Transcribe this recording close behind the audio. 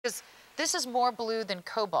This is more blue than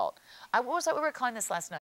cobalt. What was that we were calling this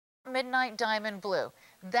last night? Midnight diamond blue.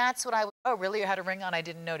 That's what I would, oh really, you had a ring on, I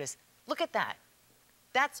didn't notice. Look at that.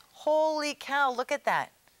 That's, holy cow, look at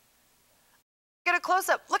that. Get a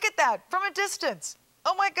close-up, look at that, from a distance.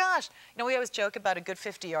 Oh my gosh. You know, we always joke about a good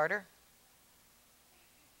 50-yarder.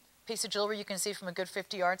 Piece of jewelry you can see from a good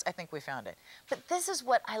 50 yards, I think we found it. But this is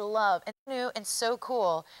what I love, and new and so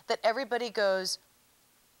cool that everybody goes,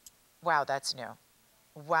 wow, that's new.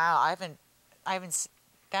 Wow, I haven't,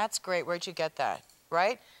 that's great, where'd you get that,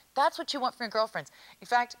 right? That's what you want from your girlfriends. In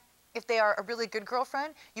fact, if they are a really good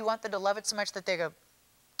girlfriend, you want them to love it so much that they go,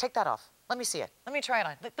 take that off, let me see it, let me try it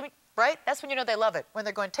on, let me, right? That's when you know they love it, when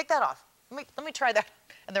they're going, take that off, let me try that.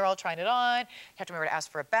 And they're all trying it on. You have to remember to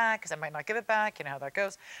ask for it back, because I might not give it back, you know how that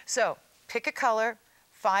goes. So pick a color,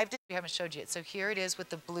 we haven't showed you yet. So here it is with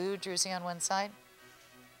the blue druzy on one side,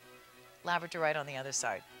 labradorite on the other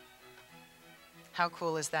side. How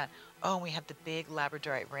cool is that? Oh, and we have the big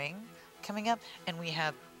labradorite ring coming up, and we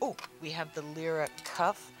have the Lyra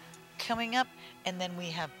cuff coming up, and then we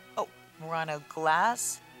have, Murano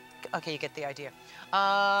glass. Okay, you get the idea.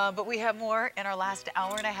 But we have more in our last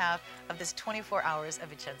hour and a half of this 24 hours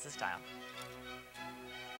of Vicenza style.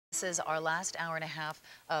 This is our last hour and a half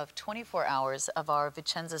of 24 hours of our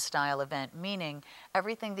Vicenza style event, meaning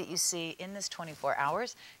everything that you see in this 24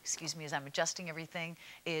 hours, excuse me as I'm adjusting everything,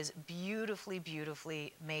 is beautifully,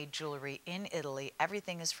 beautifully made jewelry in Italy.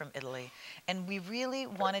 Everything is from Italy. And we really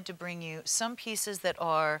wanted to bring you some pieces that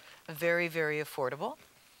are very, very affordable,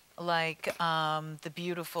 like the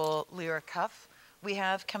beautiful Lyra cuff we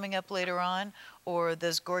have coming up later on, or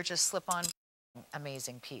this gorgeous slip-on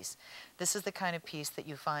amazing piece. This is the kind of piece that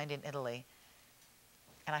you find in Italy.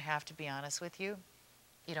 And I have to be honest with you,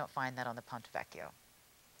 you don't find that on the Ponte Vecchio.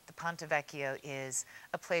 The Ponte Vecchio is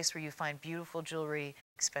a place where you find beautiful jewelry,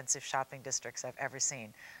 expensive shopping districts I've ever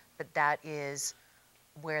seen. But that is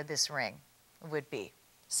where this ring would be.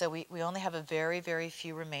 So we only have a very, very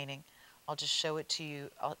few remaining. I'll just show it to you.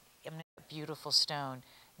 Beautiful stone.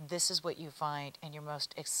 This is what you find in your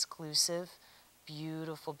most exclusive,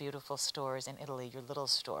 beautiful, beautiful stores in Italy, your little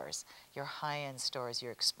stores, your high-end stores,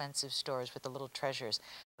 your expensive stores with the little treasures.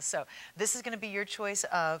 So this is going to be your choice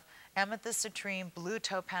of amethyst citrine, blue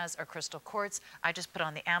topaz, or crystal quartz. I just put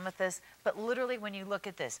on the amethyst, but literally when you look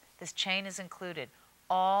at this chain is included.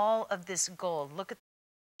 All of this gold, look at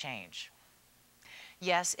the change.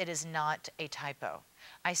 Yes, it is not a typo.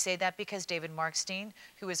 I say that because David Markstein,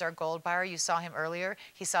 who is our gold buyer, you saw him earlier,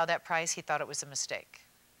 he saw that price, he thought it was a mistake.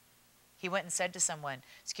 He went and said to someone,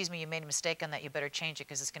 excuse me, you made a mistake on that, you better change it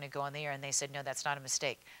because it's going to go on the air. And they said, no, that's not a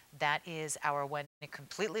mistake. That is our one, in a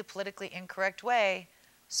completely politically incorrect way,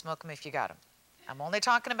 smoke them if you got them. I'm only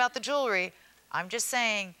talking about the jewelry. I'm just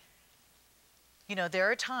saying, you know,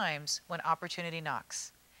 there are times when opportunity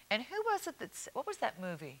knocks. And who was it that, what was that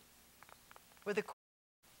movie? Where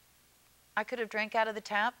I could have drank out of the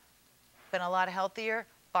tap, been a lot healthier,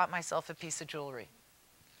 bought myself a piece of jewelry.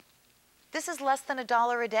 This is less than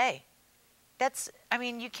 $1 a day. That's, I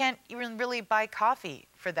mean, you can't even really buy coffee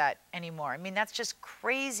for that anymore. I mean, that's just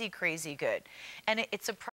crazy, crazy good. And it's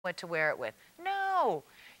a what to wear it with. No,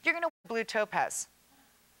 you're going to wear blue topaz.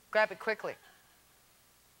 Grab it quickly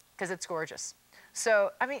because it's gorgeous.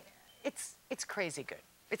 So, I mean, it's crazy good.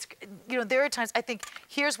 It's, you know, there are times, I think,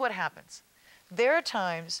 here's what happens. There are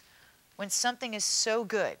times when something is so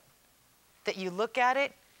good that you look at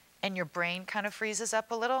it and your brain kind of freezes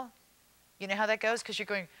up a little. You know how that goes? Because you're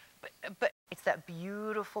going, but it's that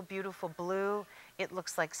beautiful, beautiful blue. It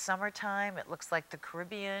looks like summertime. It looks like the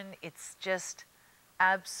Caribbean. It's just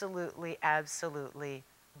absolutely, absolutely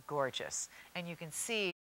gorgeous. And you can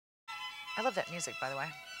see, I love that music, by the way.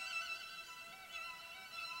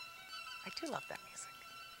 I do love that music.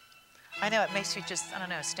 I know it makes you just, I don't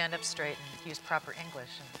know, stand up straight and use proper English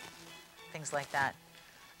and things like that.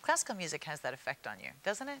 Classical music has that effect on you,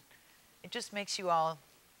 doesn't it? It just makes you all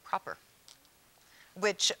proper,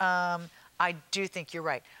 which I do think you're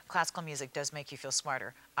right. Classical music does make you feel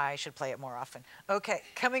smarter. I should play it more often. Okay,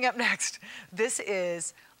 coming up next, this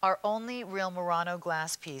is our only real Murano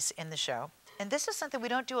glass piece in the show. And this is something, we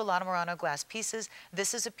don't do a lot of Murano glass pieces.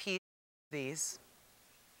 This is a piece of these.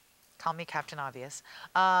 Call me Captain Obvious,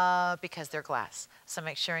 because they're glass. So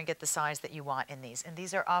make sure and get the size that you want in these. And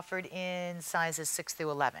these are offered in sizes 6 through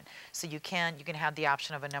 11. So you can have the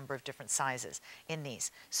option of a number of different sizes in these.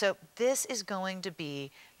 So this is going to be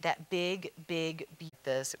that big, big,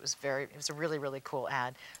 this. It was a really, really cool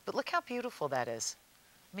ad. But look how beautiful that is.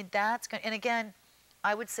 I mean, that's going, and again,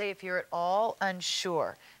 I would say if you're at all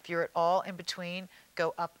unsure, if you're at all in between,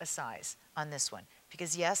 go up a size on this one.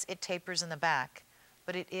 Because yes, it tapers in the back,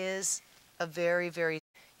 but it is a very, very,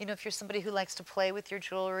 You know, if you're somebody who likes to play with your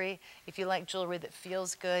jewelry, if you like jewelry that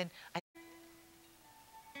feels good.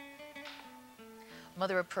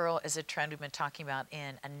 Mother of pearl is a trend we've been talking about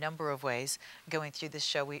in a number of ways going through this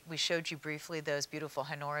show. We showed you briefly those beautiful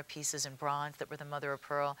Honora pieces in bronze that were the mother of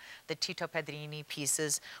pearl, the Tito Pedrini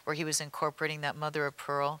pieces where he was incorporating that mother of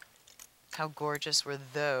pearl. How gorgeous were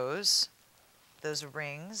those? Those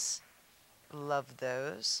rings, love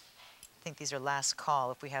those. I think these are last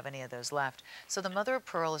call if we have any of those left. So the mother of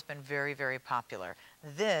pearl has been very, very popular.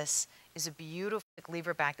 This is a beautiful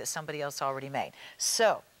lever back that somebody else already made.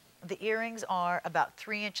 So the earrings are about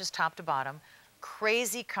 3 inches top to bottom,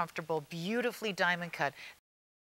 crazy comfortable, beautifully diamond cut.